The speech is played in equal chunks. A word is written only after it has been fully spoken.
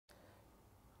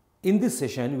In this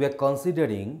session, we are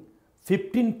considering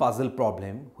 15 puzzle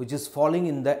problem which is falling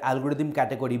in the algorithm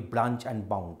category branch and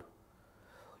bound.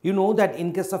 You know that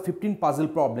in case of 15 puzzle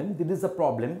problem, this is a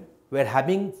problem where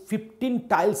having 15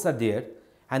 tiles are there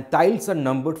and tiles are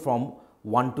numbered from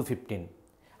 1 to 15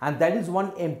 and that is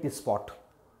one empty spot.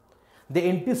 The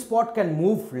empty spot can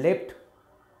move left,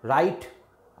 right,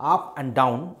 up and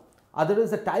down. Otherwise,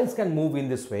 the tiles can move in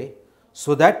this way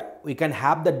so that we can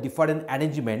have the different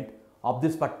arrangement of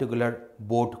this particular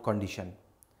board condition.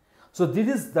 So this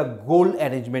is the goal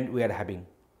arrangement we are having.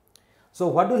 So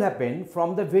what will happen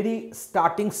from the very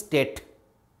starting state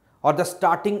or the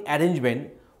starting arrangement,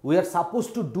 we are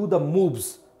supposed to do the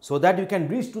moves so that we can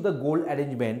reach to the goal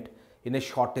arrangement in a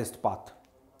shortest path.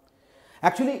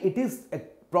 Actually, it is a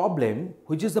problem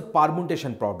which is a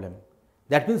permutation problem.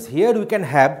 That means here we can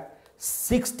have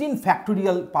 16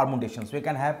 factorial permutations. We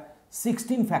can have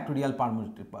 16 factorial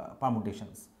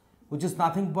permutations, which is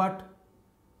nothing but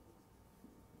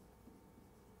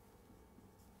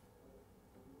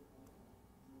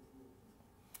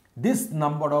this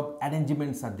number of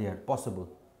arrangements are there possible.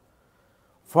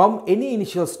 From any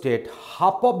initial state,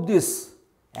 half of these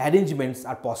arrangements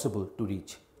are possible to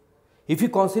reach. If you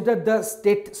consider the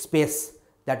state space,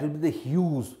 that will be the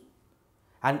huge,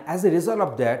 and as a result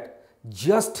of that,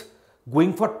 just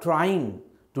going for trying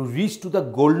to reach to the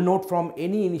goal node from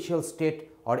any initial state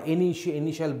or any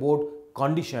initial board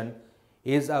condition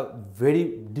is a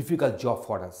very difficult job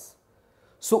for us.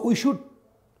 So we should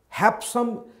have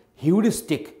some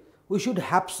heuristic, we should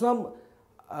have some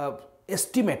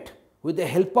estimate with the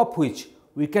help of which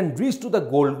we can reach to the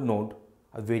goal node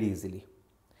very easily.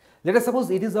 Let us suppose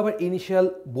it is our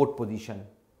initial board position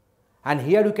and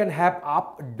here we can have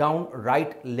up, down,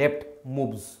 right, left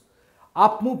moves.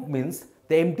 Up move means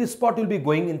the empty spot will be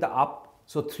going in the up,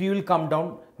 so 3 will come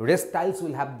down, rest tiles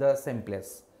will have the same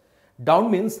place. Down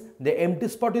means the empty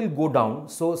spot will go down,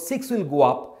 so 6 will go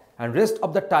up and rest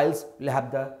of the tiles will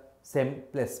have the same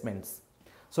placements.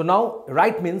 So now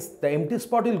right means the empty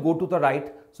spot will go to the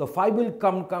right, so 5 will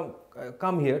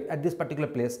come here at this particular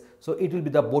place, so it will be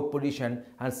the board position,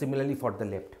 and similarly for the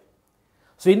left.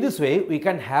 So in this way we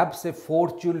can have say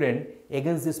 4 children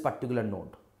against this particular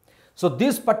node. So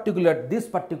this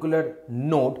particular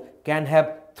node can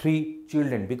have 3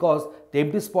 children because the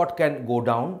empty spot can go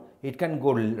down, it can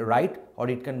go right or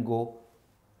it can go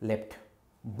left.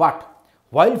 But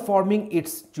while forming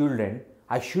its children,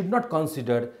 I should not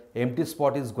consider empty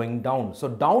spot is going down. So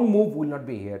down move will not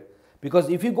be here, because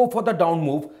if you go for the down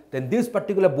move, then this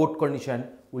particular board condition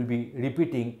will be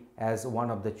repeating as one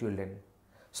of the children.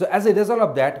 So as a result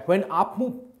of that, when up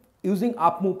move, using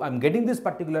up move, I am getting this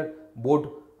particular board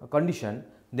condition,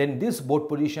 then this board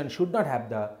position should not have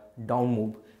the down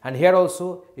move, and here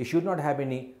also it should not have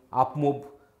any up move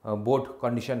board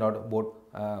condition or board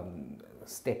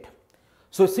state.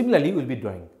 So similarly we will be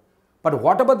drawing. But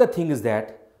what about the thing is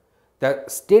that the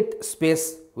state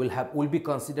space will be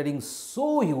considering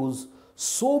so huge,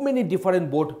 so many different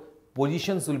board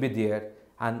positions will be there,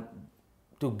 and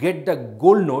to get the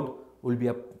goal node will be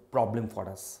a problem for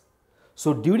us.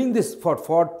 So during this,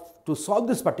 to solve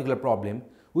this particular problem,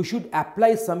 we should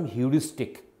apply some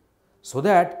heuristic so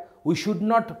that we should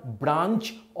not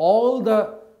branch all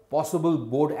the possible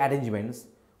board arrangements.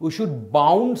 We should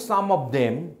bound some of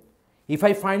them. If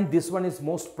I find this one is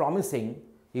most promising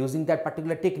using that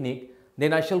particular technique,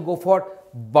 then I shall go for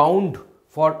bound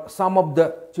for some of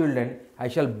the children, I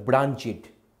shall branch it,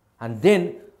 and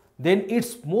then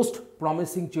its most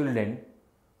promising children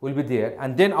will be there,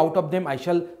 and then out of them I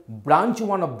shall branch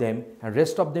one of them and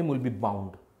rest of them will be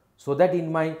bound, so that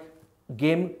in my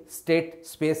game state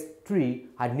space tree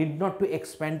I need not to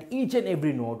expand each and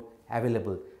every node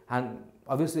available, and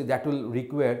obviously that will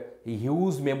require a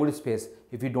huge memory space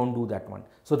if you don't do that one.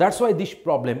 So that's why this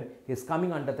problem is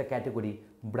coming under the category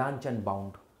branch and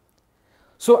bound.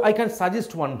 So I can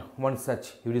suggest one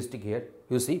such heuristic here.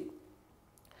 You see,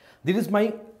 this is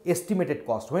my estimated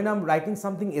cost. When I am writing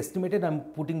something estimated, I am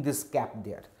putting this cap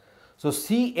there. So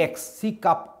C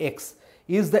cap x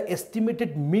is the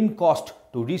estimated mean cost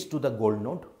to reach to the goal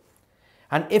node,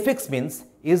 and fx means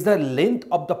is the length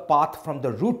of the path from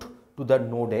the root to the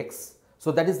node x.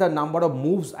 So that is the number of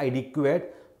moves I required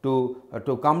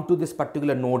to come to this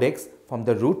particular node x from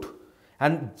the root,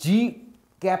 and G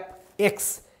cap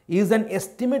x is an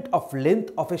estimate of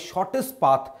length of a shortest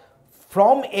path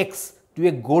from x to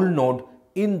a goal node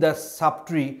in the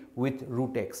subtree with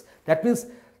root x. That means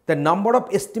the number of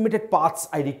estimated paths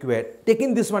I require,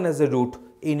 taking this one as a root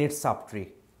in its subtree.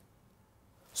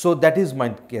 So that is my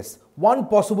case. One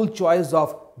possible choice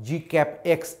of G cap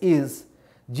x is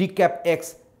G cap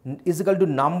x is equal to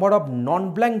number of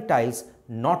non-blank tiles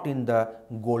not in the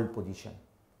gold position.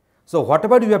 So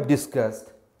whatever we have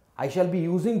discussed, I shall be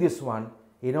using this one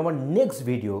in our next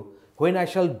video when I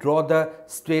shall draw the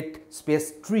state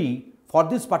space tree for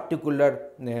this particular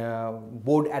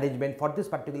board arrangement, for this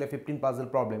particular 15 puzzle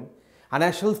problem, and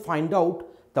I shall find out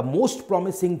the most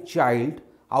promising child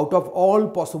out of all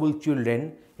possible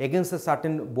children against a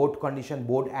certain board condition,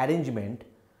 board arrangement,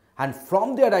 and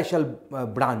from there I shall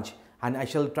branch and I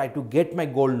shall try to get my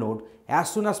goal node as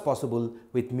soon as possible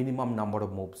with minimum number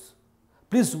of moves.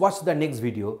 Please watch the next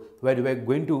video where we are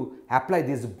going to apply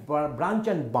this branch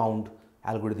and bound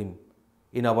algorithm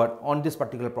in our on this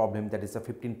particular problem, that is a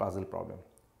 15 puzzle problem.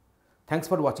 Thanks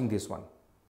for watching this one.